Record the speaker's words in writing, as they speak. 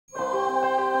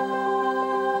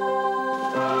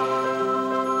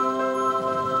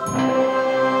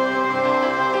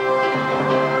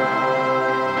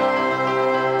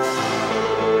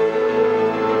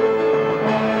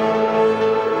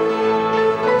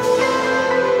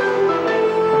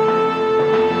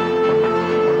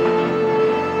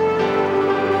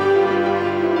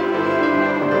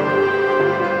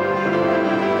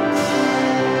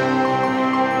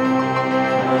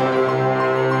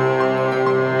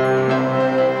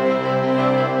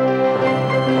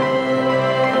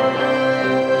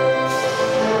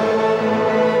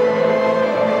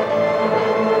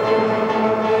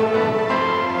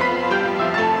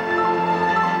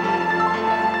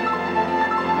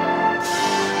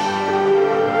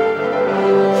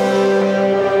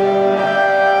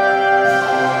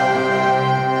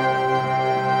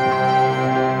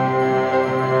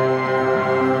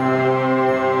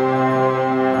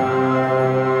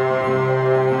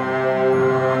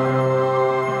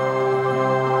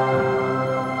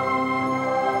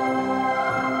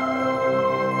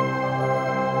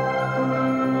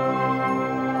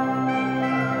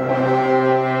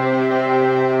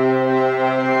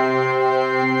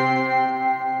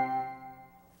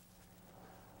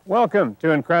Welcome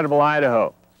to Incredible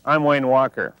Idaho. I'm Wayne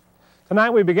Walker. Tonight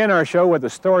we begin our show with a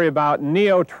story about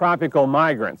neotropical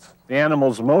migrants, the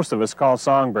animals most of us call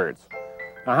songbirds.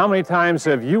 Now, how many times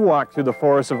have you walked through the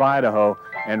forests of Idaho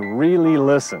and really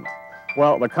listened?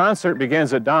 Well, the concert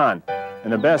begins at dawn,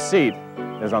 and the best seat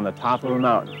is on the top of a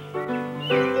mountain.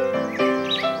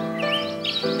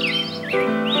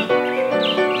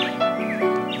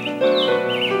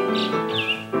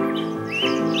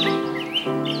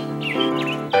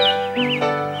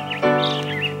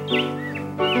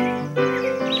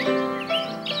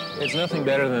 There's nothing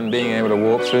better than being able to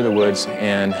walk through the woods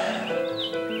and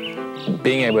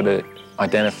being able to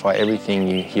identify everything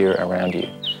you hear around you.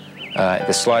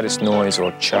 The slightest noise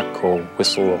or chuck or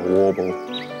whistle or warble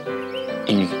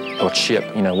or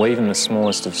chip, or even the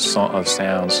smallest of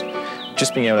sounds,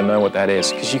 just being able to know what that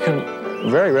is, because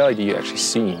very rarely do you actually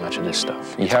see much of this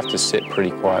stuff. You have to sit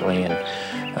pretty quietly,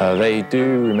 and they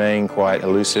do remain quite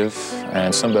elusive,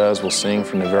 and some birds will sing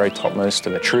from the very topmost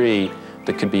of a tree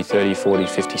that could be 30, 40,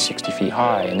 50, 60 feet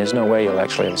high, and there's no way you'll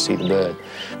actually ever see the bird.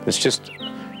 But it's just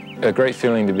a great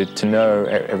feeling to know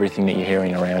everything that you're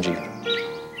hearing around you.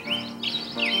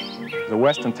 The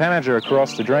western tanager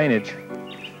across the drainage,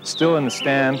 still in the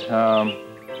stand,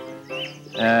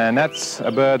 and that's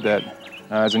a bird that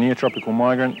is a neotropical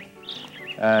migrant,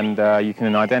 and you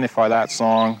can identify that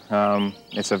song.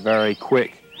 It's a very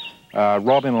quick,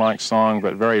 robin-like song,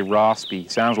 but very raspy.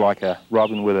 Sounds like a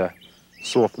robin with a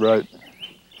sore throat.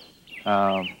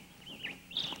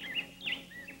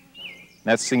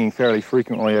 That's singing fairly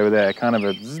frequently over there, kind of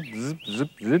a zip, zip, zip,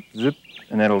 zip, zip,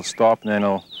 and then it'll stop, and then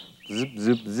it'll zip,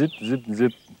 zip, zip, zip,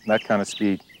 zip, that kind of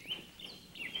speed.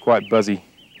 Quite buzzy.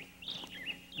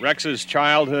 Rex's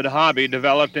childhood hobby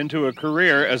developed into a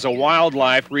career as a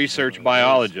wildlife research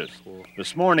biologist.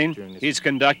 This morning, he's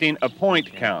conducting a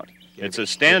point count. It's a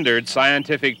standard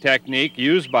scientific technique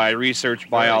used by research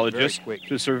biologists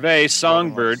to survey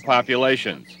songbird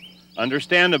populations.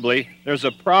 Understandably, there's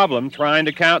a problem trying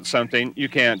to count something you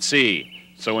can't see.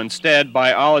 So instead,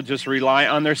 biologists rely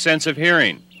on their sense of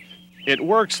hearing. It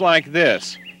works like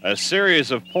this. A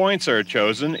series of points are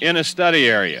chosen in a study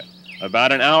area.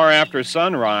 About an hour after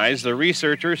sunrise, the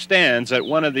researcher stands at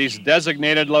one of these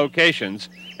designated locations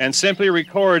and simply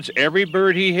records every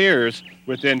bird he hears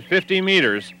within 50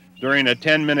 meters during a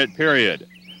 10-minute period.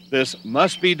 This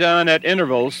must be done at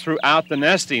intervals throughout the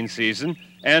nesting season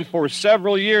and for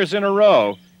several years in a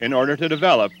row in order to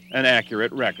develop an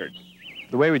accurate record.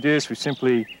 The way we do this, we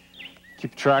simply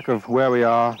keep track of where we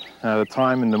are, the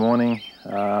time in the morning,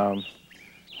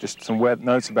 just some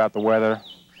notes about the weather.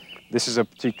 This is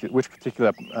which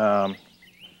particular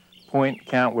point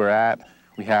count we're at.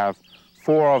 We have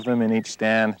 4 of them in each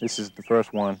stand. This is the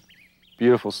first one.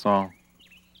 Beautiful song.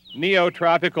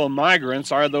 Neotropical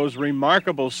migrants are those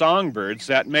remarkable songbirds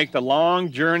that make the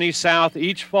long journey south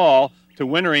each fall to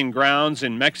wintering grounds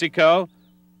in Mexico,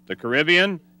 the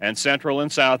Caribbean, and Central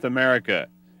and South America.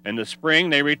 In the spring,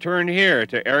 they return here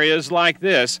to areas like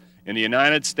this in the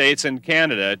United States and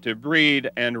Canada to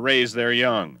breed and raise their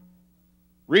young.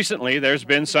 Recently, there's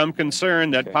been some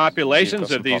concern that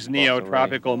populations of these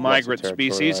neotropical migrant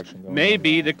species may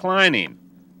be declining.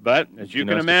 But, as you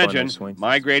can imagine,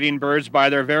 migrating birds by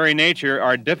their very nature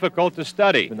are difficult to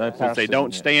study since they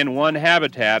don't stay in one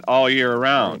habitat all year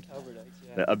round.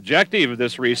 The objective of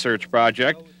this research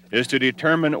project is to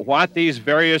determine what these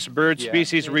various bird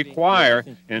species require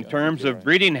in terms of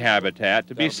breeding habitat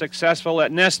to be successful at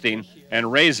nesting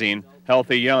and raising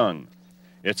healthy young.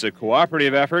 It's a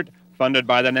cooperative effort funded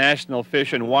by the National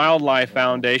Fish and Wildlife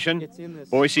Foundation,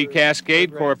 Boise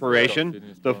Cascade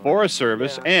Corporation, the Forest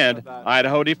Service, and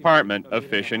Idaho Department of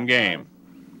Fish and Game.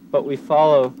 But we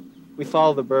follow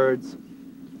the birds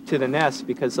to the nest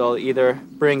because they'll either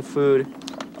bring food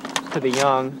to the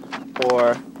young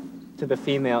or to the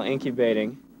female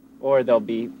incubating, or they'll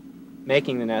be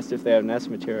making the nest if they have nest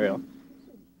material.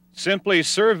 Simply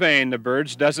surveying the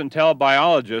birds doesn't tell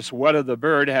biologists whether the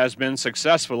bird has been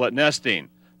successful at nesting.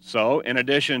 So, in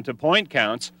addition to point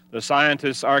counts, the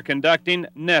scientists are conducting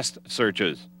nest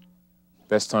searches.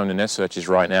 Best time to nest search is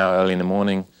right now, early in the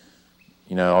morning.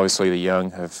 Obviously the young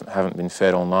haven't been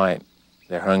fed all night.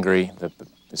 They're hungry.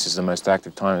 This is the most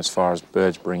active time as far as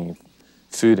birds bringing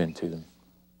food into them.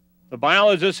 The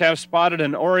biologists have spotted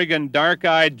an Oregon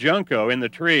dark-eyed junco in the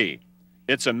tree.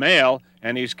 It's a male,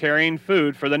 and he's carrying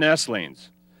food for the nestlings.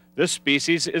 This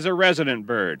species is a resident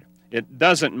bird. It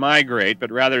doesn't migrate, but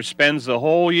rather spends the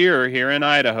whole year here in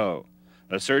Idaho.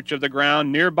 A search of the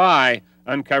ground nearby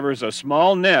uncovers a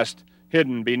small nest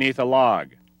hidden beneath a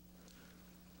log.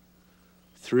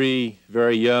 3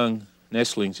 very young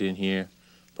nestlings in here,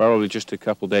 probably just a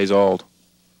couple days old.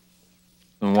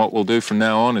 And what we'll do from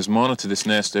now on is monitor this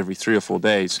nest every 3 or 4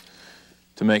 days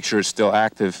to make sure it's still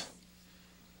active,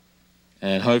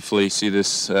 and hopefully see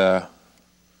this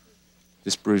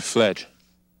brood fledge.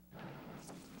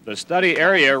 The study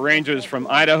area ranges from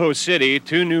Idaho City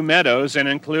to New Meadows and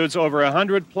includes over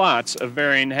 100 plots of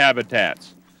varying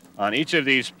habitats. On each of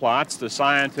these plots, the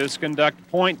scientists conduct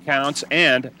point counts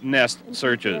and nest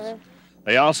searches.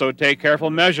 They also take careful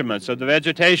measurements of the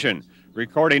vegetation,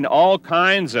 recording all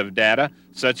kinds of data,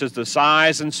 such as the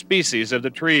size and species of the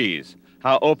trees,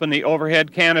 how open the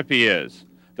overhead canopy is,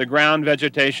 the ground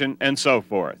vegetation, and so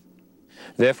forth.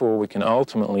 Therefore, we can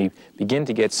ultimately begin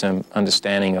to get some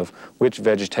understanding of which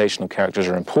vegetational characters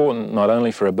are important, not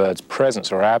only for a bird's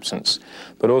presence or absence,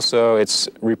 but also its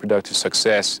reproductive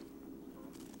success.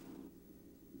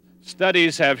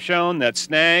 Studies have shown that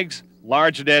snags,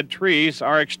 large dead trees,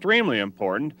 are extremely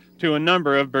important to a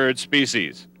number of bird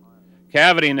species.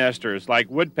 Cavity nesters like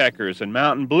woodpeckers and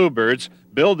mountain bluebirds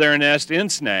build their nest in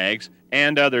snags,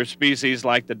 and other species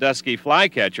like the dusky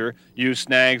flycatcher use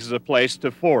snags as a place to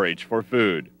forage for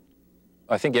food.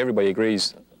 I think everybody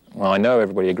agrees, well, I know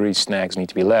everybody agrees snags need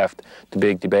to be left. The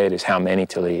big debate is how many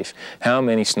to leave. How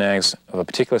many snags of a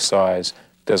particular size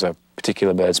does a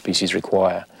particular bird species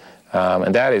require?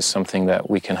 And that is something that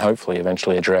we can hopefully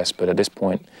eventually address, but at this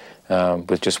point,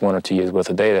 with just 1 or 2 years worth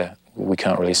of data, we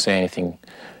can't really say anything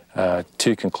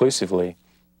too conclusively.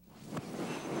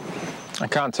 I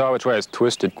can't tell which way it's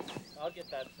twisted.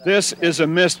 This is a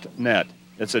mist net.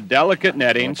 It's a delicate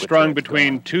netting strung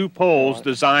between 2 poles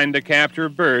designed to capture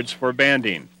birds for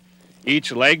banding.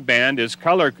 Each leg band is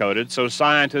color-coded so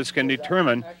scientists can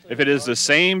determine if it is the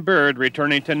same bird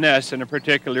returning to nest in a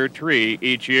particular tree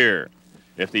each year.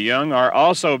 If the young are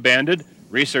also banded,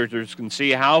 researchers can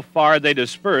see how far they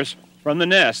disperse from the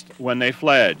nest when they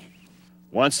fledge.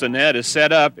 Once the net is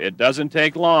set up, it doesn't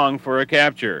take long for a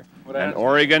capture, an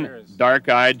Oregon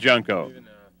dark-eyed junco.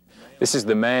 This is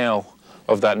the male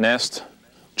of that nest,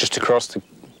 just across the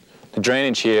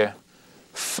drainage here,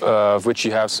 of which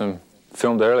you have some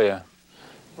filmed earlier.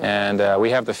 And we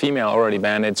have the female already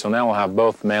banded, so now we'll have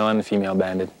both the male and the female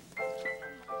banded.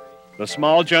 The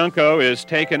small junco is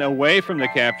taken away from the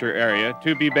capture area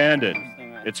to be banded.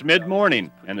 It's mid-morning,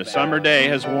 and the summer day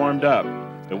has warmed up.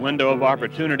 The window of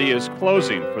opportunity is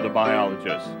closing for the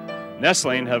biologists.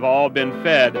 Nestling have all been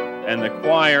fed, and the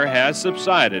choir has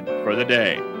subsided for the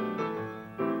day.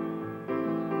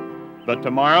 But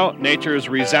tomorrow, nature's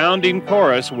resounding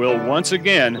chorus will once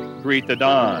again greet the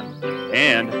dawn.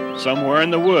 And somewhere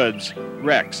in the woods,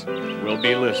 Rex will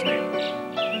be listening.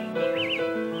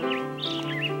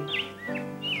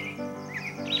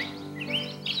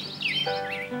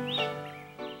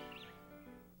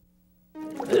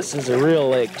 This is a real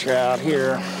lake trout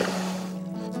here.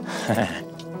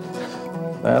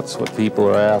 That's what people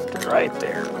are after right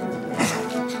there.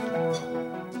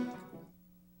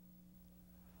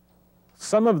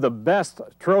 Some of the best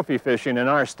trophy fishing in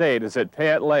our state is at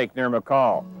Payette Lake near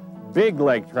McCall. Big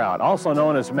lake trout, also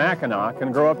known as Mackinac,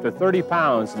 can grow up to 30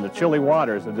 pounds in the chilly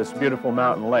waters of this beautiful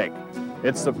mountain lake.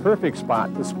 It's the perfect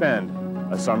spot to spend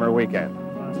a summer weekend.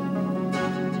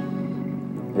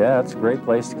 Yeah, it's a great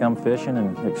place to come fishing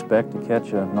and expect to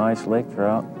catch a nice lake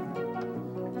trout.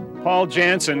 Paul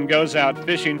Jansen goes out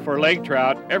fishing for lake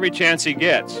trout every chance he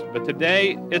gets, but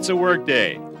today it's a work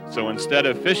day. So instead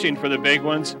of fishing for the big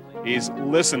ones, he's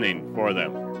listening for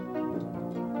them.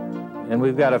 And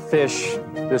we've got a fish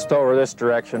just over this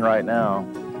direction right now.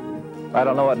 I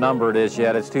don't know what number it is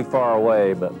yet, it's too far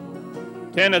away, but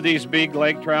 10 of these big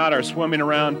lake trout are swimming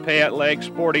around Payette Lake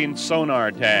sporting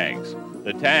sonar tags.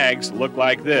 The tags look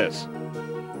like this.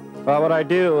 well, what I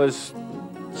do is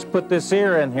just put this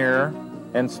ear in here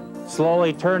and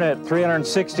slowly turn it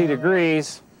 360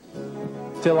 degrees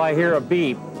till I hear a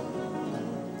beep.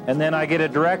 And then I get a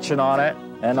direction on it,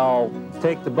 and I'll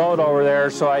take the boat over there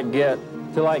till I can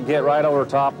get right over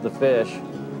top of the fish.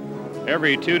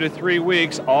 Every 2 to 3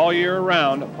 weeks, all year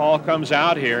round, Paul comes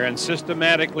out here and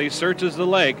systematically searches the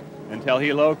lake until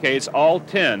he locates all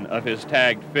 10 of his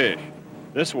tagged fish.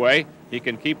 This way, he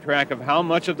can keep track of how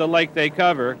much of the lake they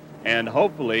cover, and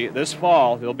hopefully this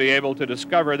fall he'll be able to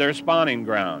discover their spawning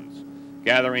grounds.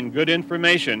 Gathering good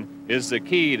information is the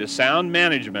key to sound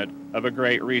management of a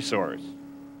great resource.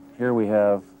 Here we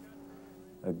have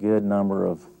a good number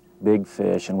of big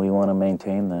fish, and we want to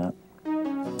maintain that.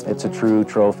 It's a true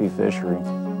trophy fishery.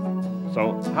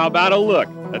 So how about a look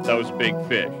at those big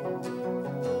fish?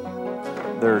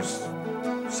 There's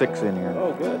 6 in here.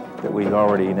 Oh, good. That we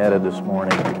already netted this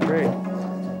morning. Great.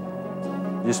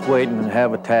 Just waiting to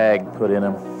have a tag put in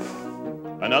them.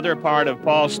 Another part of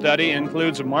Paul's study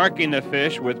includes marking the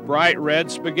fish with bright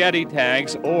red spaghetti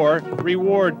tags or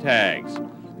reward tags.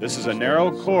 This is a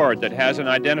narrow cord that has an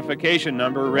identification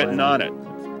number written on it.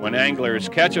 When anglers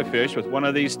catch a fish with one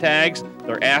of these tags,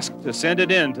 they're asked to send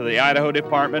it in to the Idaho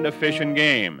Department of Fish and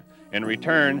Game. In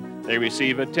return, they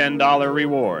receive a $10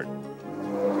 reward.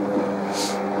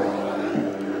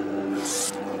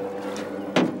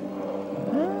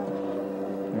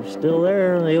 They're still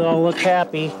there. They all look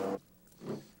happy.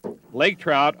 Lake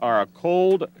trout are a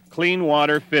cold, clean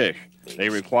water fish. They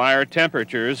require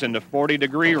temperatures in the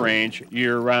 40-degree range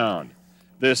year-round.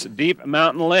 This deep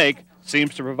mountain lake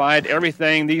seems to provide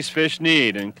everything these fish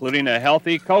need, including a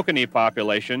healthy kokanee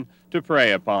population to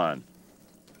prey upon.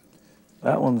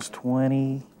 That one's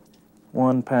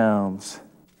 21 pounds.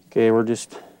 Okay, we're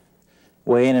just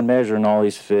weighing and measuring all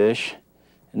these fish,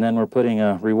 and then we're putting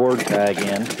a reward tag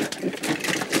in.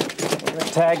 We're going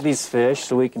to tag these fish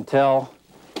so we can tell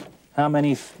how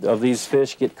many of these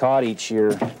fish get caught each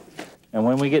year. And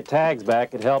when we get tags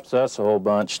back, it helps us a whole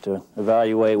bunch to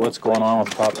evaluate what's going on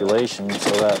with the population so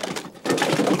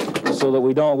that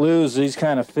we don't lose these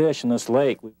kind of fish in this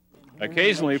lake.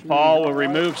 Occasionally, Paul will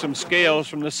remove some scales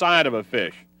from the side of a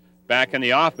fish. Back in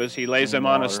the office, he lays them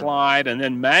on a slide and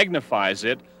then magnifies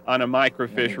it on a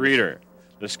microfiche reader.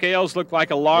 The scales look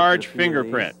like a large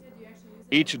fingerprint.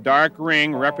 Each dark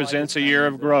ring represents a year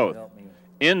of growth.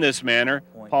 In this manner,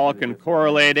 Paul can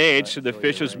correlate age to the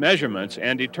fish's measurements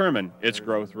and determine its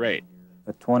growth rate.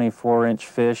 A 24-inch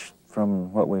fish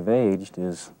from what we've aged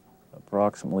is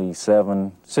approximately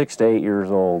 6 to 8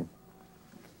 years old.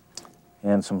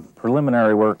 And some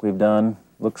preliminary work we've done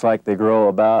looks like they grow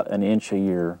about an inch a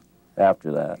year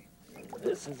after that.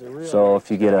 So if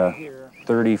you get a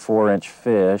 34-inch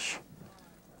fish,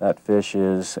 that fish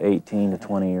is 18 to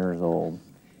 20 years old.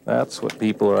 That's what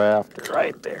people are after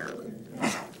right there.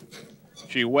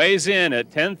 She weighs in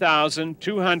at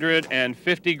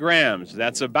 10,250 grams.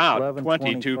 That's about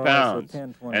 22 pounds,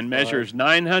 and measures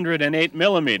 908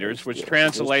 millimeters, which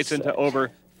translates into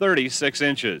over 36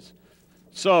 inches.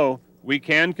 So we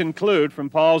can conclude from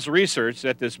Paul's research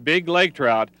that this big lake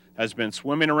trout has been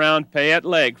swimming around Payette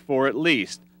Lake for at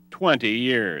least 20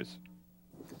 years.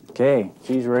 Okay,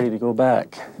 she's ready to go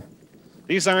back.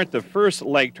 These aren't the first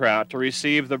lake trout to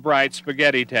receive the bright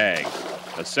spaghetti tag.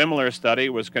 A similar study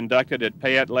was conducted at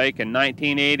Payette Lake in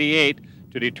 1988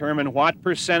 to determine what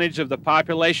percentage of the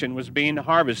population was being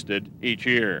harvested each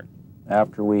year.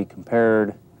 After we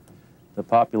compared the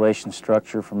population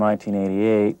structure from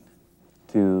 1988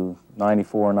 to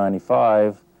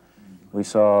 94-95, we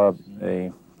saw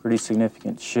a pretty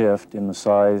significant shift in the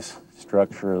size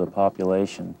structure of the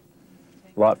population.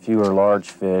 A lot fewer large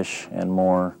fish and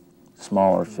more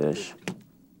smaller fish.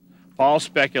 Paul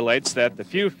speculates that the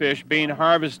few fish being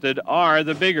harvested are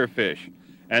the bigger fish,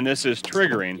 and this is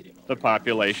triggering the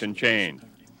population change.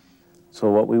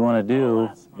 So what we want to do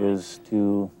is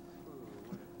to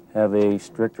have a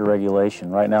stricter regulation.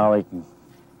 Right now they can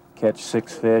catch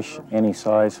 6 fish, any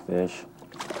size fish.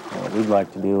 What we'd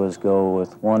like to do is go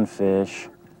with 1 fish,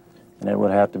 and it would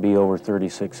have to be over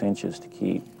 36 inches to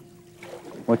keep,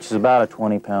 which is about a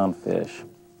 20-pound fish.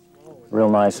 Real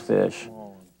nice fish.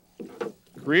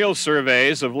 Real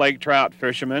surveys of lake trout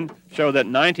fishermen show that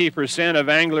 90% of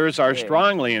anglers are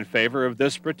strongly in favor of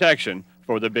this protection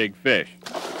for the big fish.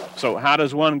 So how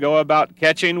does one go about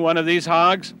catching one of these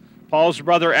hogs? Paul's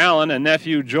brother Alan and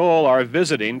nephew Joel are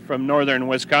visiting from northern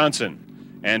Wisconsin.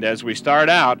 And as we start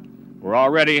out, we're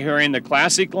already hearing the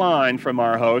classic line from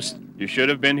our host, "You should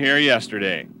have been here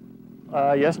yesterday."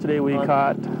 Yesterday we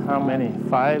caught, how many?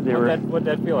 5? What'd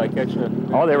that feel like catching it?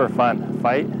 Oh, they were fun.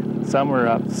 Fight. Some were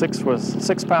up. 6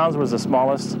 pounds was the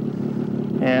smallest,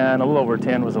 and a little over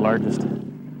 10 was the largest.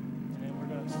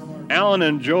 Alan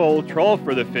and Joel troll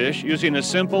for the fish using a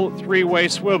simple 3-way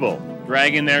swivel,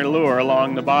 dragging their lure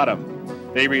along the bottom.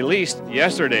 They released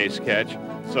yesterday's catch,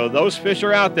 so those fish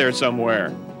are out there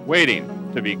somewhere, waiting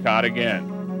to be caught again.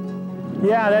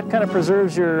 Yeah, that kind of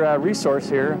preserves your resource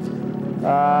here.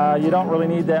 You don't really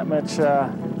need that much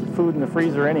food in the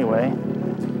freezer anyway.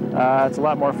 It's a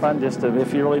lot more fun just to,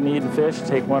 if you really need fish,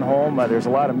 take one home. There's a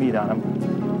lot of meat on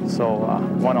them, so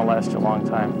one will last you a long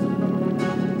time.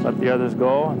 Let the others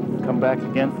go and come back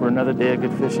again for another day of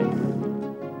good fishing.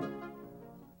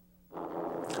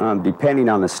 Depending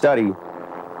on the study,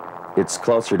 it's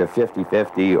closer to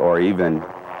 50-50 or even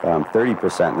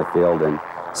 30% in the field and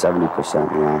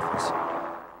 70% in the office.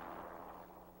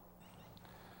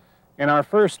 In our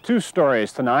first 2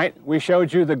 stories tonight, we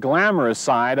showed you the glamorous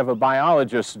side of a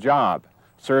biologist's job,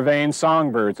 surveying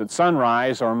songbirds at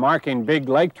sunrise or marking big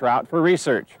lake trout for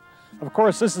research. Of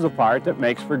course, this is the part that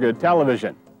makes for good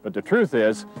television. But the truth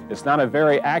is, it's not a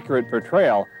very accurate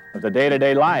portrayal of the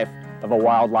day-to-day life of a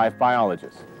wildlife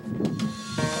biologist.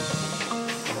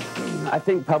 I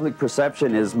think public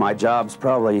perception is my job's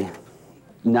probably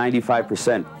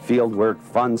 95% field work,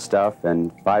 fun stuff,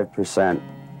 and 5%,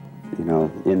 you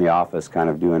know, in the office kind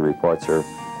of doing reports, or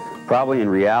probably in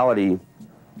reality,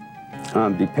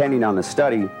 depending on the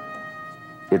study,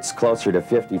 it's closer to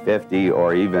 50-50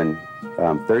 or even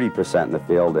 30% in the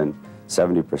field and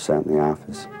 70% in the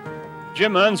office.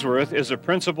 Jim Unsworth is a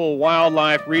principal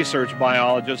wildlife research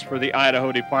biologist for the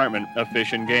Idaho Department of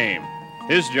Fish and Game.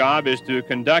 His job is to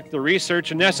conduct the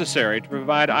research necessary to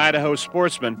provide Idaho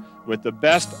sportsmen with the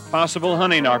best possible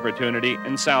hunting opportunity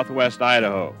in southwest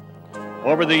Idaho.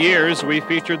 Over the years, we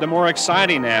featured the more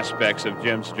exciting aspects of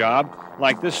Jim's job,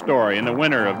 like this story in the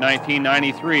winter of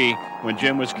 1993 when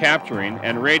Jim was capturing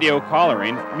and radio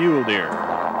collaring mule deer.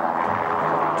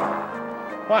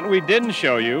 What we didn't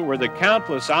show you were the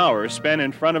countless hours spent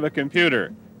in front of a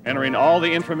computer, entering all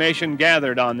the information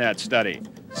gathered on that study,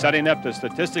 setting up the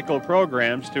statistical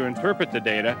programs to interpret the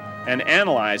data, and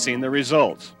analyzing the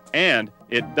results. And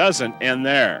it doesn't end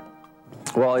there.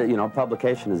 Well, you know,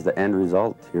 publication is the end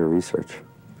result to your research.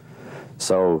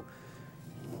 So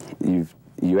you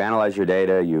analyze your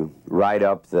data, you write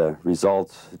up the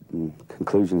results and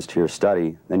conclusions to your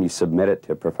study, then you submit it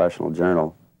to a professional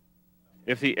journal.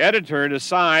 If the editor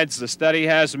decides the study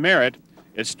has merit,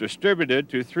 it's distributed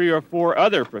to 3 or 4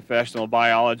 other professional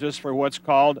biologists for what's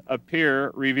called a peer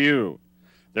review.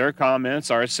 Their comments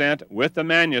are sent with the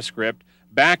manuscript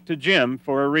back to Jim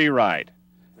for a rewrite.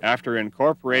 After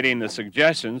incorporating the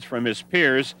suggestions from his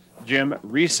peers, Jim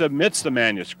resubmits the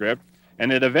manuscript,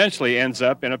 and it eventually ends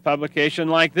up in a publication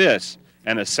like this,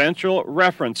 an essential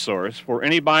reference source for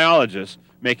any biologist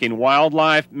making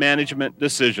wildlife management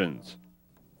decisions.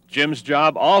 Jim's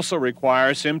job also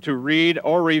requires him to read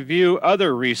or review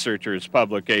other researchers'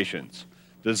 publications,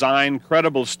 design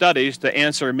credible studies to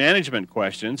answer management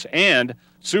questions, and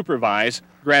supervise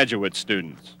graduate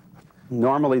students.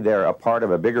 Normally they're a part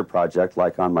of a bigger project,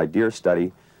 like on my deer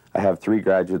study. I have 3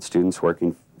 graduate students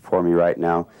working for me right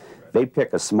now. They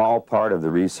pick a small part of the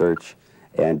research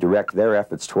and direct their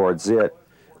efforts towards it.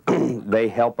 They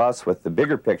help us with the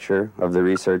bigger picture of the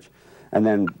research, and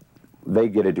then they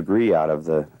get a degree out of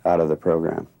the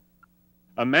program.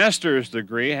 A master's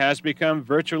degree has become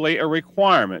virtually a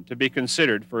requirement to be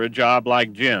considered for a job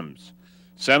like Jim's.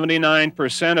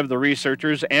 79% of the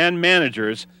researchers and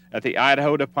managers at the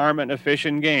Idaho Department of Fish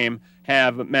and Game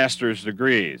have master's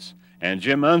degrees, and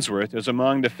Jim Unsworth is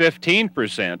among the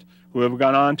 15% who have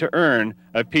gone on to earn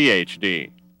a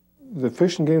PhD. The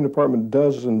Fish and Game Department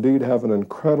does indeed have an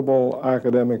incredible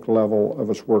academic level of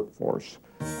its workforce.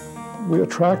 We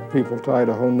attract people to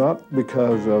Idaho not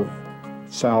because of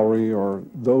salary or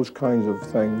those kinds of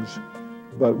things,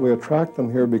 but we attract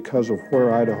them here because of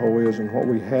where Idaho is and what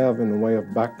we have in the way of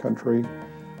backcountry,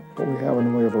 what we have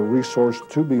in the way of a resource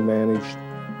to be managed.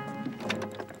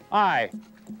 Hi,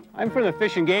 I'm from the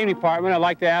Fish and Game Department. I'd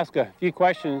like to ask a few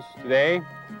questions today.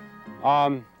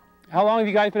 How long have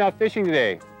you guys been out fishing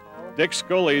today? Dick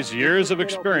Scully's years of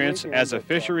experience as a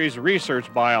fisheries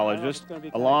research biologist,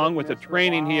 along with the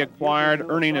training he acquired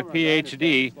earning a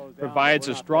PhD, provides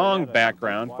a strong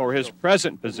background for his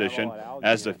present position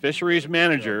as the fisheries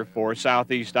manager for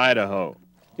Southeast Idaho.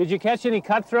 Did you catch any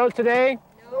cutthroat today?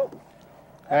 Nope.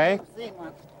 Okay. Seen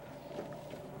one.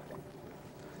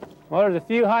 Well, there's a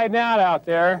few hiding out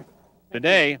there.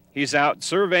 Today, he's out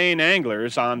surveying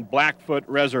anglers on Blackfoot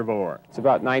Reservoir. It's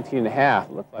about 19 and a half,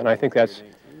 and I think that's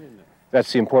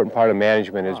the important part of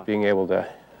management, is being able to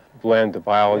blend the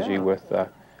biology with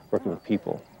working with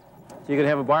people. So you gonna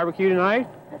have a barbecue tonight?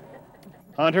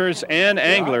 Hunters and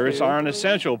anglers are an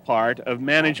essential part of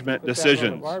management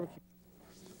decisions.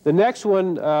 The next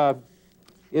one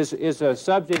is a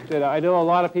subject that I know a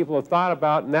lot of people have thought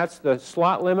about, and that's the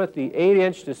slot limit, the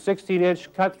 8-inch to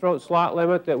 16-inch cutthroat slot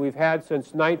limit that we've had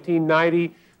since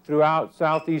 1990 throughout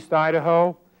southeast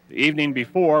Idaho. The evening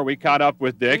before, we caught up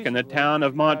with Dick in the town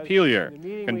of Montpelier,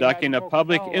 conducting a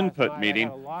public input meeting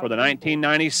for the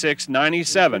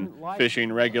 1996-97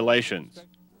 fishing regulations.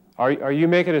 Are you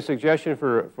making a suggestion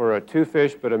for a 2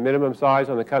 fish but a minimum size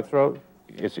on the cutthroat?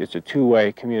 It's a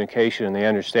two-way communication, and they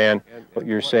understand what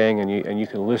you're saying, and you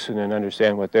can listen and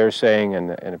understand what they're saying,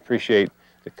 and appreciate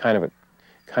the kind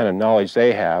of knowledge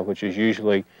they have, which is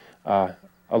usually a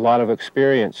lot of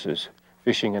experiences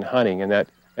fishing and hunting, and that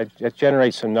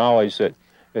generates some knowledge that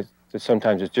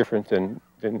sometimes is different than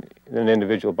an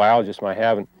individual biologist might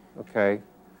have. Okay,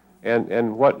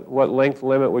 and what length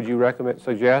limit would you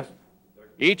suggest?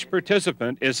 Each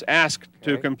participant is asked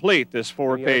to complete this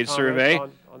 4-page survey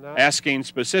asking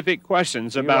specific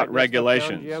questions about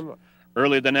regulations.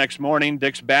 Early the next morning,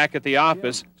 Dick's back at the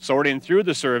office, sorting through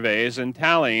the surveys and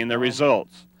tallying the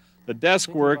results. The desk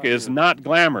work is not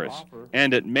glamorous,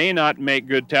 and it may not make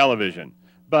good television,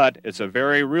 but it's a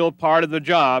very real part of the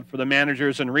job for the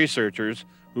managers and researchers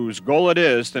whose goal it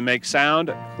is to make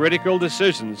sound, critical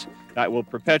decisions that will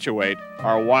perpetuate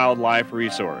our wildlife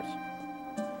resource.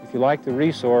 If you like the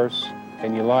resource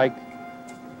and you like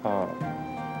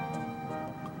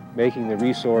making the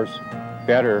resource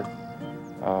better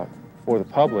for the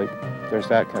public, there's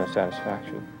that kind of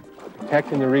satisfaction.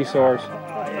 Protecting the resource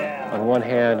on one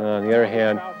hand, and on the other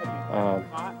hand,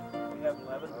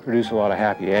 produce a lot of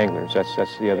happy anglers. That's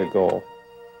the other goal.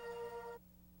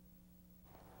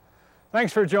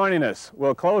 Thanks for joining us.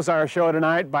 We'll close our show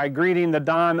tonight by greeting the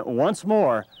dawn once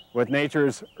more with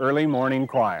nature's early morning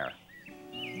choir.